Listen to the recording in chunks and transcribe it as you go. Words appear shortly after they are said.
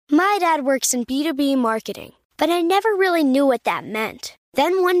My dad works in B2B marketing, but I never really knew what that meant.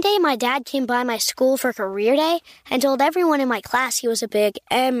 Then one day my dad came by my school for career day and told everyone in my class he was a big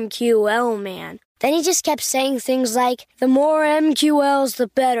MQL man. Then he just kept saying things like, the more MQLs, the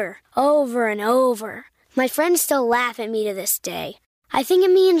better, over and over. My friends still laugh at me to this day. I think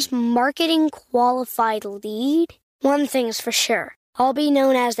it means marketing qualified lead. One thing's for sure. I'll be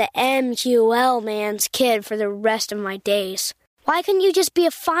known as the MQL man's kid for the rest of my days. Why couldn't you just be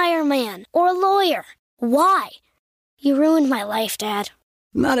a fireman or a lawyer? Why? You ruined my life, Dad.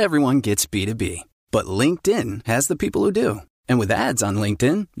 Not everyone gets B2B, but LinkedIn has the people who do. And with ads on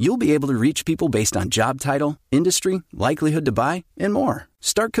LinkedIn, you'll be able to reach people based on job title, industry, likelihood to buy, and more.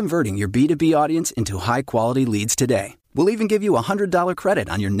 Start converting your B2B audience into high-quality leads today. We'll even give you a $100 credit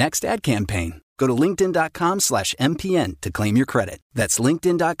on your next ad campaign. Go to linkedin.com/MPN to claim your credit. That's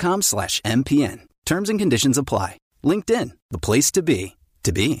linkedin.com/MPN. Terms and conditions apply. LinkedIn, the place to be.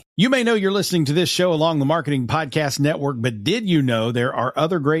 You may know you're listening to this show along the Marketing Podcast Network, but did you know there are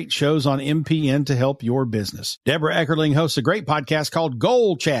other great shows on MPN to help your business? Deborah Eckerling hosts a great podcast called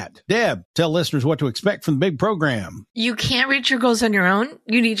Goal Chat. Deb, tell listeners what to expect from the big program. You can't reach your goals on your own.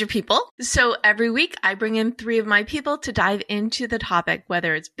 You need your people. So every week I bring in 3 of my people to dive into the topic,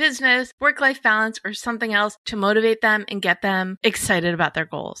 whether it's business, work-life balance, or something else, to motivate them and get them excited about their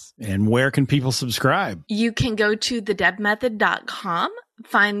goals. And where can people subscribe? You can go to thedebmethod.com.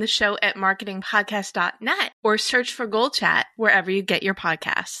 Find the show at marketingpodcast.net or search for Goal Chat wherever you get your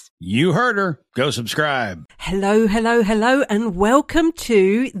podcasts. You heard her. Go subscribe. Hello, and welcome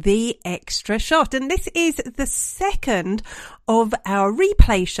to The Extra Shot. And this is the second of our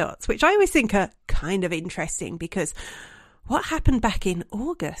replay shots, which I always think are kind of interesting because what happened back in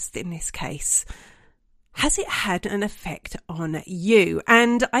August in this case? Has it had an effect on you?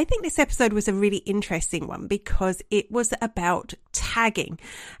 And I think this episode was a really interesting one because it was about tagging,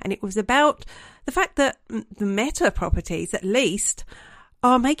 and it was about the fact that the Meta properties, at least,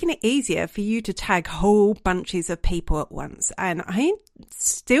 are making it easier for you to tag whole bunches of people at once. And I'm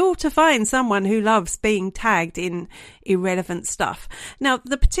still to find someone who loves being tagged in irrelevant stuff. Now,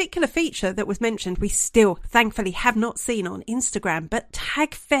 the particular feature that was mentioned, we still thankfully have not seen on Instagram, but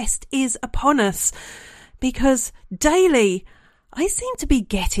Tagfest is upon us. Because daily, I seem to be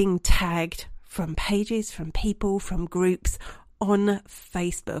getting tagged from pages, from people, from groups on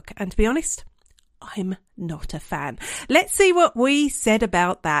Facebook. And to be honest, I'm not a fan. Let's see what we said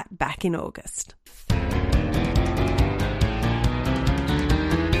about that back in August.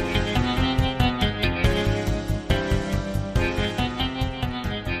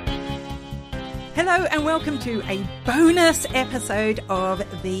 Hello and welcome to a bonus episode of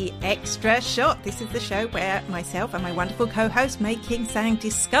The Extra Shot. This is the show where myself and my wonderful co-host May King Sang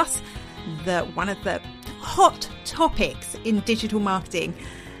discuss one of the hot topics in digital marketing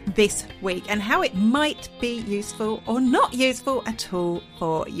this week and how it might be useful or not useful at all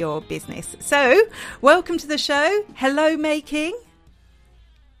for your business. So, welcome to the show. Hello, May King.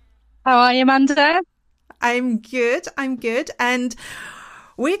 How are you, Amanda? I'm good. And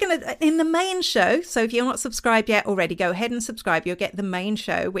we're going to, in the main show, so if you're not subscribed yet already, go ahead and subscribe. You'll get the main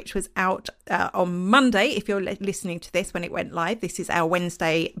show, which was out on Monday. If you're listening to this when it went live, this is our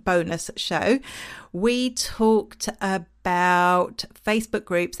Wednesday bonus show. We talked about Facebook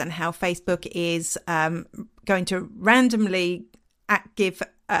groups and how Facebook is going to randomly give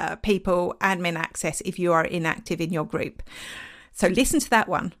people admin access if you are inactive in your group. So listen to that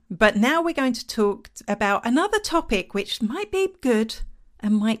one. But now we're going to talk about another topic which might be good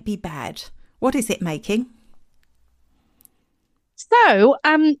and might be bad. What is it, Making? So,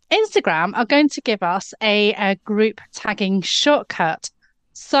 Instagram are going to give us a group tagging shortcut.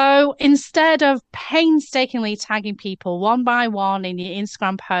 So instead of painstakingly tagging people one by one in your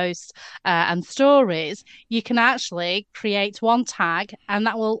Instagram posts and stories, you can actually create one tag and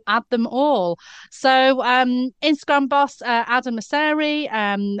that will add them all. So Instagram boss Adam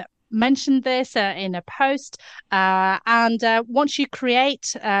Mosseri mentioned this in a post, and once you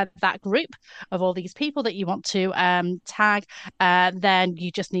create that group of all these people that you want to tag, then you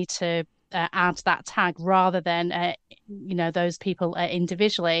just need to add that tag rather than those people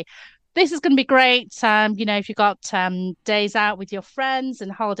individually. This is going to be great if you've got days out with your friends and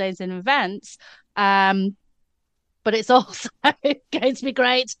holidays and events, but it's also going to be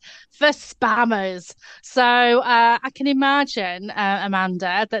great for spammers. So I can imagine,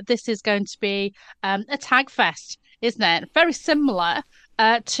 Amanda, that this is going to be a tag fest, isn't it? Very similar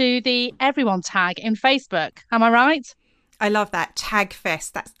to the everyone tag in Facebook. Am I right? I love that.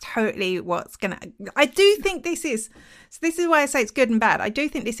 Tagfest. That's totally what's going to... I do think this is why I say it's good and bad. I do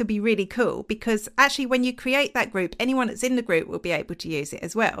think this will be really cool because actually when you create that group, anyone that's in the group will be able to use it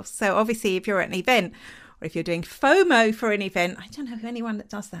as well. So obviously if you're at an event or if you're doing FOMO for an event, I don't know anyone that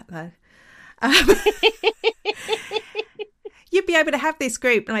does that though. You'd be able to have this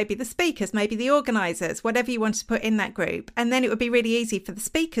group, maybe the speakers, maybe the organisers, whatever you want to put in that group. And then it would be really easy for the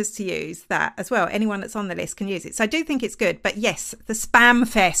speakers to use that as well. Anyone that's on the list can use it. So I do think it's good. But yes, the spam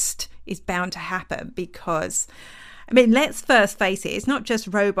fest is bound to happen because, I mean, let's first face it. It's not just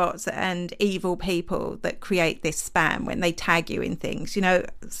robots and evil people that create this spam when they tag you in things. You know,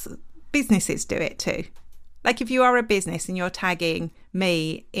 businesses do it too. Like if you are a business and you're tagging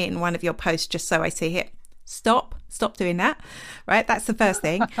me in one of your posts just so I see it, stop doing that, right? That's the first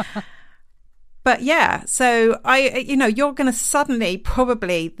thing. But yeah, so you're going to suddenly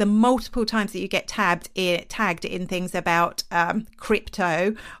probably the multiple times that you get tagged in things about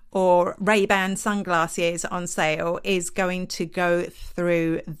crypto or Ray-Ban sunglasses on sale is going to go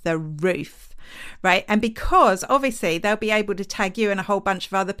through the roof. Right. And because obviously they'll be able to tag you and a whole bunch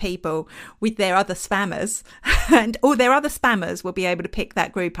of other people with their other spammers and all their other spammers will be able to pick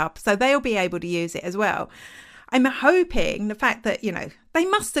that group up. So they'll be able to use it as well. I'm hoping the fact that, you know, they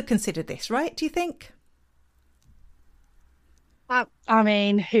must have considered this, right? Do you think? I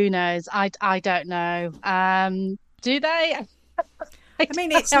mean, who knows? I don't know. Do they? I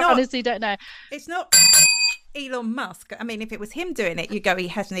honestly don't know. It's not Elon Musk. I mean, if it was him doing it, you go, he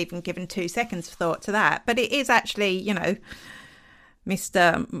hasn't even given 2 seconds of thought to that. But it is actually, you know,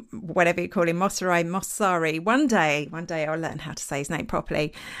 Mr. whatever you call him, Mossari. One day I'll learn how to say his name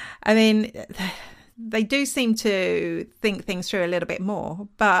properly. I mean, they do seem to think things through a little bit more.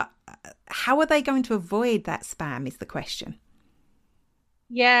 But how are they going to avoid that spam is the question.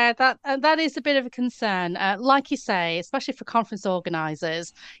 Yeah, that is a bit of a concern. Like you say, especially for conference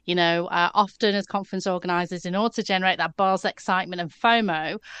organisers, you know, often as conference organisers, in order to generate that buzz, excitement and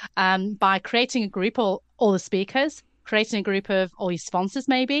FOMO, by creating a group or all the speakers, creating a group of all your sponsors,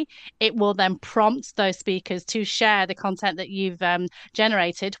 maybe, it will then prompt those speakers to share the content that you've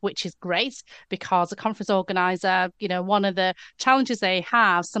generated, which is great because a conference organizer, you know, one of the challenges they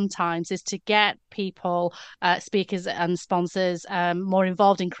have sometimes is to get people, speakers and sponsors more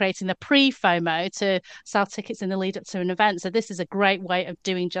involved in creating the pre-FOMO to sell tickets in the lead up to an event. So this is a great way of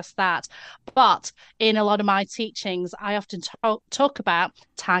doing just that. But in a lot of my teachings, I often talk about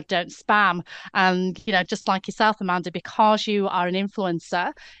tag, don't spam. And, you know, just like yourself, Amanda, because you are an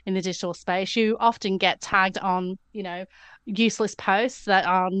influencer in the digital space, you often get tagged on, you know, useless posts that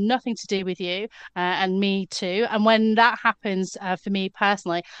are nothing to do with you, and me too. And when that happens, for me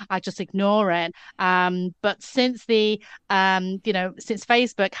personally, I just ignore it. But since since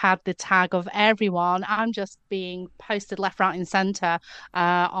Facebook had the tag of everyone, I'm just being posted left, right, and centre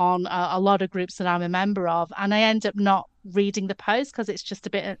on a lot of groups that I'm a member of, and I end up not reading the post because it's just a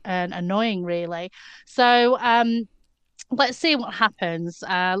bit annoying, really. So let's see what happens.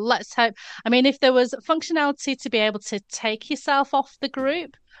 Let's hope. I mean, if there was functionality to be able to take yourself off the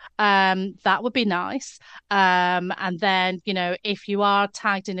group, that would be nice. And then, you know, if you are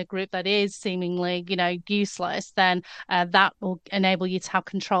tagged in a group that is seemingly, you know, useless, then that will enable you to have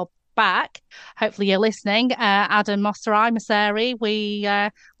control back. Hopefully you're listening. Adam Mossari,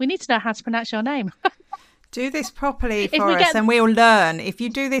 we need to know how to pronounce your name. Do this properly for us and we'll learn. If you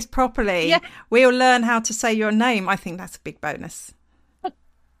do this properly, we'll learn how to say your name. I think that's a big bonus.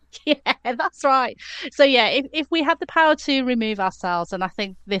 Yeah, that's right. So yeah, if we have the power to remove ourselves, and I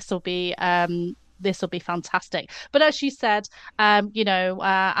think this will be fantastic. But as you said, you know,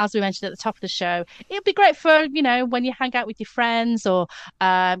 as we mentioned at the top of the show, it'd be great for, you know, when you hang out with your friends or,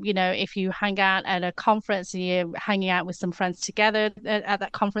 you know, if you hang out at a conference and you're hanging out with some friends together at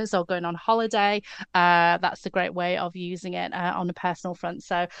that conference or going on holiday, that's a great way of using it on a personal front.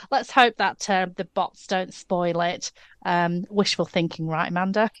 So let's hope that the bots don't spoil it. Wishful thinking, right,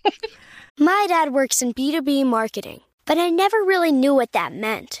 Amanda? My dad works in B2B marketing, but I never really knew what that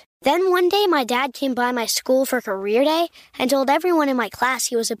meant. Then one day my dad came by my school for career day and told everyone in my class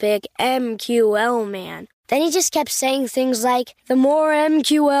he was a big MQL man. Then he just kept saying things like, the more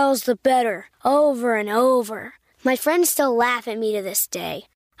MQLs, the better, over and over. My friends still laugh at me to this day.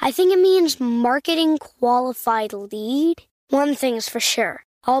 I think it means marketing qualified lead. One thing's for sure.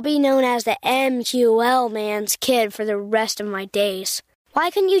 I'll be known as the MQL man's kid for the rest of my days. Why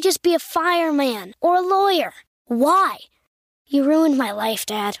couldn't you just be a fireman or a lawyer? Why? You ruined my life,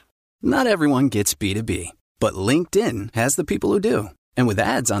 Dad. Not everyone gets B2B, but LinkedIn has the people who do. And with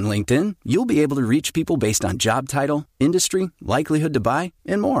ads on LinkedIn, you'll be able to reach people based on job title, industry, likelihood to buy,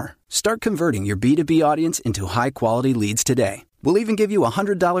 and more. Start converting your B2B audience into high-quality leads today. We'll even give you a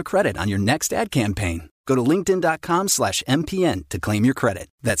 $100 credit on your next ad campaign. Go to linkedin.com/MPN to claim your credit.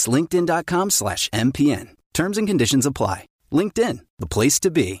 That's linkedin.com/MPN. Terms and conditions apply. LinkedIn, the place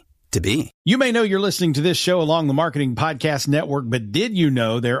to be. You may know you're listening to this show along the Marketing Podcast Network, but did you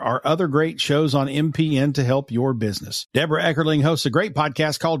know there are other great shows on MPN to help your business? Deborah Eckerling hosts a great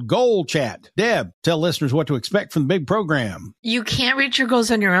podcast called Goal Chat. Deb, tell listeners what to expect from the big program. You can't reach your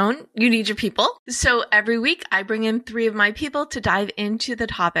goals on your own. You need your people. So every week I bring in 3 of my people to dive into the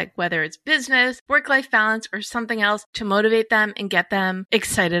topic, whether it's business, work-life balance, or something else, to motivate them and get them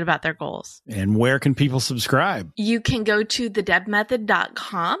excited about their goals. And where can people subscribe? You can go to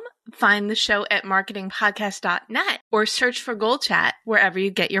thedebmethod.com. Find the show at marketingpodcast.net or search for Goal Chat wherever you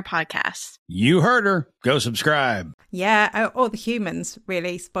get your podcasts. You heard her. Go subscribe. Yeah, or the humans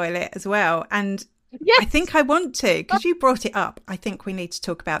really spoil it as well. And Yes. I think I want to, because you brought it up. I think we need to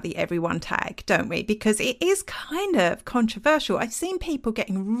talk about the everyone tag, don't we? Because it is kind of controversial. I've seen people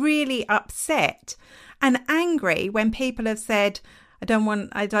getting really upset and angry when people have said, I don't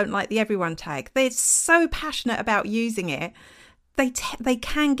like the everyone tag. They're so passionate about using it. They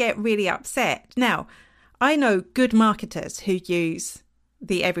can get really upset. Now, I know good marketers who use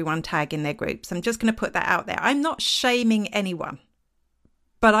the everyone tag in their groups. I'm just going to put that out there. I'm not shaming anyone,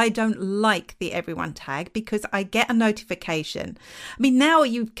 but I don't like the everyone tag because I get a notification. I mean, now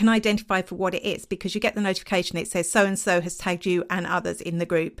you can identify for what it is because you get the notification. It says so-and-so has tagged you and others in the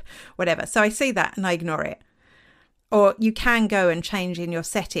group, whatever. So I see that and I ignore it. Or you can go and change in your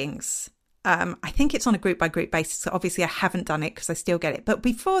settings. I think it's on a group by group basis. So obviously I haven't done it because I still get it. But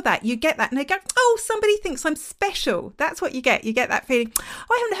before that, you get that and they go, oh, somebody thinks I'm special. That's what you get. You get that feeling, oh,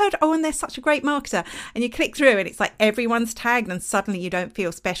 I haven't heard, oh, and they're such a great marketer. And you click through and it's like everyone's tagged and suddenly you don't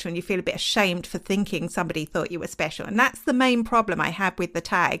feel special and you feel a bit ashamed for thinking somebody thought you were special. And that's the main problem I have with the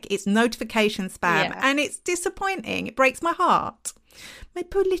tag. It's notification spam and it's disappointing. It breaks my heart. My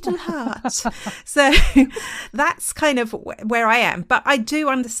poor little heart. So that's kind of where I am. But I do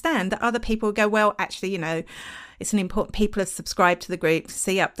understand that other people go, well, actually, you know, it's an important, people have subscribed to the group to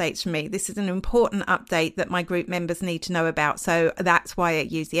see updates from me. This is an important update that my group members need to know about. So that's why I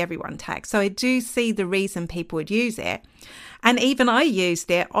use the everyone tag. So I do see the reason people would use it. And even I used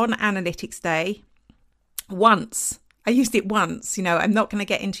it on Analytics Day once. I used it once, you know, I'm not going to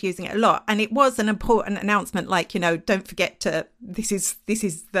get into using it a lot. And it was an important announcement, like, you know, don't forget to, this is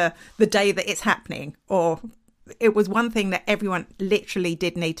the day that it's happening. Or it was one thing that everyone literally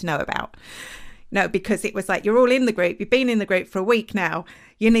did need to know about. No, because it was like, you're all in the group. You've been in the group for a week now.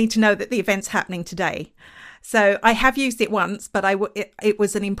 You need to know that the event's happening today. So I have used it once, but it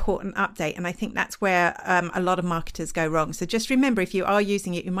was an important update. And I think that's where a lot of marketers go wrong. So just remember, if you are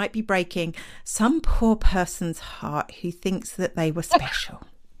using it, you might be breaking some poor person's heart who thinks that they were special.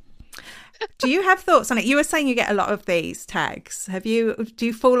 Do you have thoughts on it? You were saying you get a lot of these tags. Do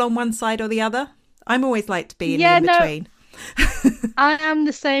you fall on one side or the other? I'm always like to be in between. I am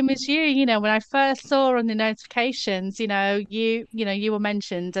the same as you. You know, when I first saw on the notifications, you were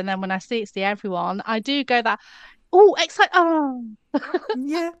mentioned, and then when I see it's the everyone, I do go that, oh, excited. Oh,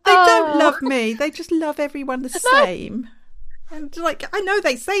 yeah, they don't love me. They just love everyone the same. And like, I know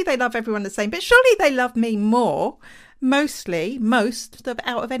they say they love everyone the same, but surely they love me more, most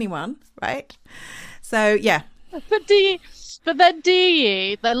out of anyone, right? So yeah. But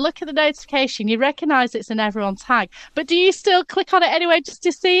then look at the notification, you recognise it's an everyone tag, but do you still click on it anyway just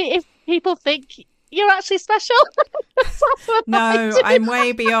to see if people think you're actually special? No, I'm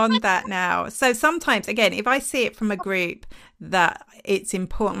way beyond that now. So sometimes, again, if I see it from a group that it's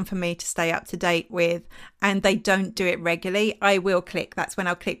important for me to stay up to date with and they don't do it regularly, I will click. That's when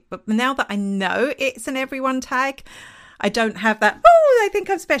I'll click. But now that I know it's an everyone tag, I don't have that, oh, they think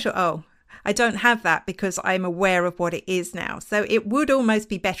I'm special. Oh, I don't have that because I'm aware of what it is now. So it would almost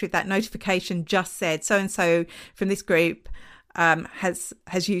be better if that notification just said so-and-so from this group has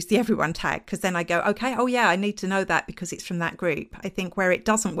used the everyone tag, because then I go, okay, oh yeah, I need to know that because it's from that group. I think where it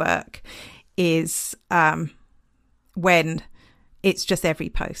doesn't work is when it's just every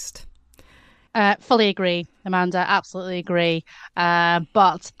post. Fully agree, Amanda. Absolutely agree.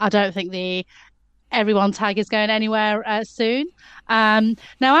 But I don't think the everyone tag is going anywhere soon. Now,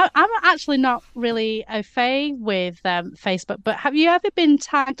 I'm actually not really au fait with Facebook, but have you ever been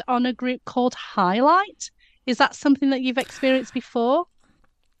tagged on a group called Highlight? Is that something that you've experienced before?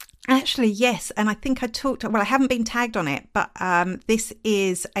 Actually, yes. And I think I haven't been tagged on it, but this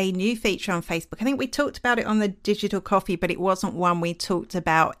is a new feature on Facebook. I think we talked about it on the Digital Coffee, but it wasn't one we talked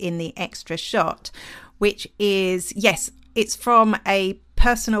about in the Extra Shot, which is, yes, it's from a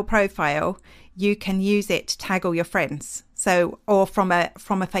personal profile, you can use it to tag all your friends. So, or from a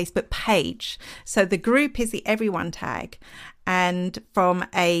Facebook page. So the group is the everyone tag, and from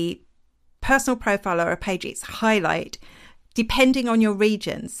a personal profile or a page, it's highlight, depending on your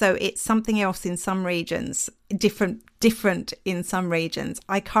region. So it's something else in some regions, different in some regions.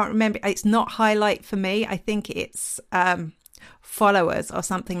 I can't remember. It's not highlight for me. I think it's followers or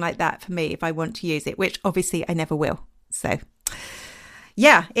something like that for me if I want to use it, which obviously I never will. So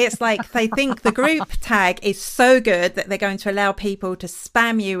yeah, it's like they think the group tag is so good that they're going to allow people to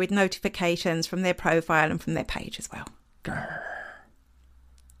spam you with notifications from their profile and from their page as well.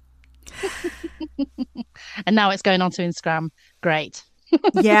 And now it's going on to Instagram. Great.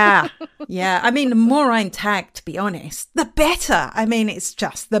 Yeah. I mean, the more I'm tagged, to be honest, the better. I mean, it's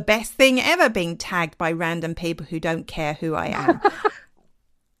just the best thing ever, being tagged by random people who don't care who I am.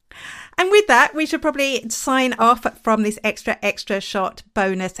 And with that, we should probably sign off from this extra shot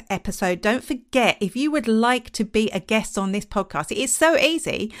bonus episode. Don't forget, if you would like to be a guest on this podcast, it is so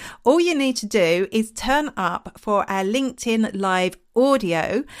easy. All you need to do is turn up for our LinkedIn Live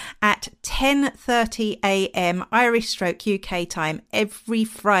audio at 10:30 a.m. Irish/UK time every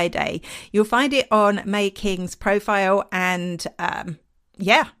Friday. You'll find it on May King's profile. And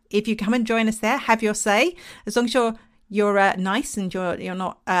if you come and join us there, have your say. As long as you're nice and you're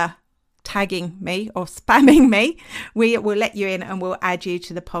not tagging me or spamming me, we will let you in and we'll add you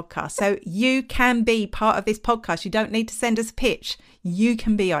to the podcast. So you can be part of this podcast. You don't need to send us a pitch. You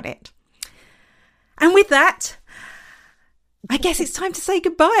can be on it. And with that, I guess it's time to say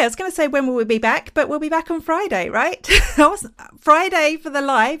goodbye. I was going to say when will we be back, but we'll be back on Friday, right? Friday for the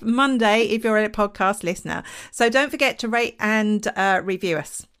live, Monday if you're a podcast listener. So don't forget to rate and review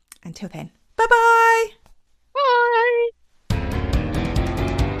us. Until then, bye-bye. Bye.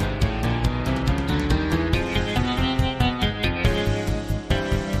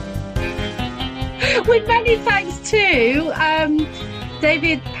 With many thanks to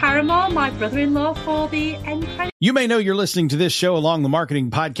David Paramore, my brother-in-law, for the end credits. You may know you're listening to this show along the Marketing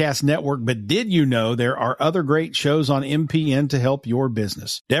Podcast Network, but did you know there are other great shows on MPN to help your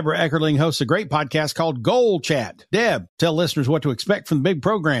business? Deborah Eckerling hosts a great podcast called Goal Chat. Deb, tell listeners what to expect from the big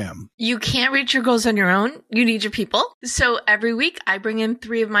program. You can't reach your goals on your own. You need your people. So every week I bring in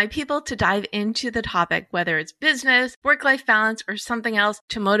 3 of my people to dive into the topic, whether it's business, work-life balance, or something else,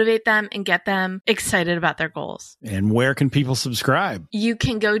 to motivate them and get them excited about their goals. And where can people subscribe? You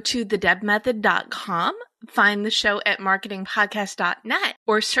can go to thedebmethod.com, find the show at marketingpodcast.net,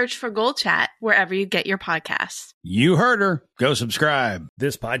 or search for Goal Chat wherever you get your podcasts. You heard her. Go subscribe.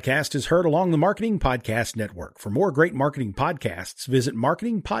 This podcast is heard along the Marketing Podcast Network. For more great marketing podcasts, visit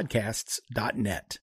marketingpodcasts.net.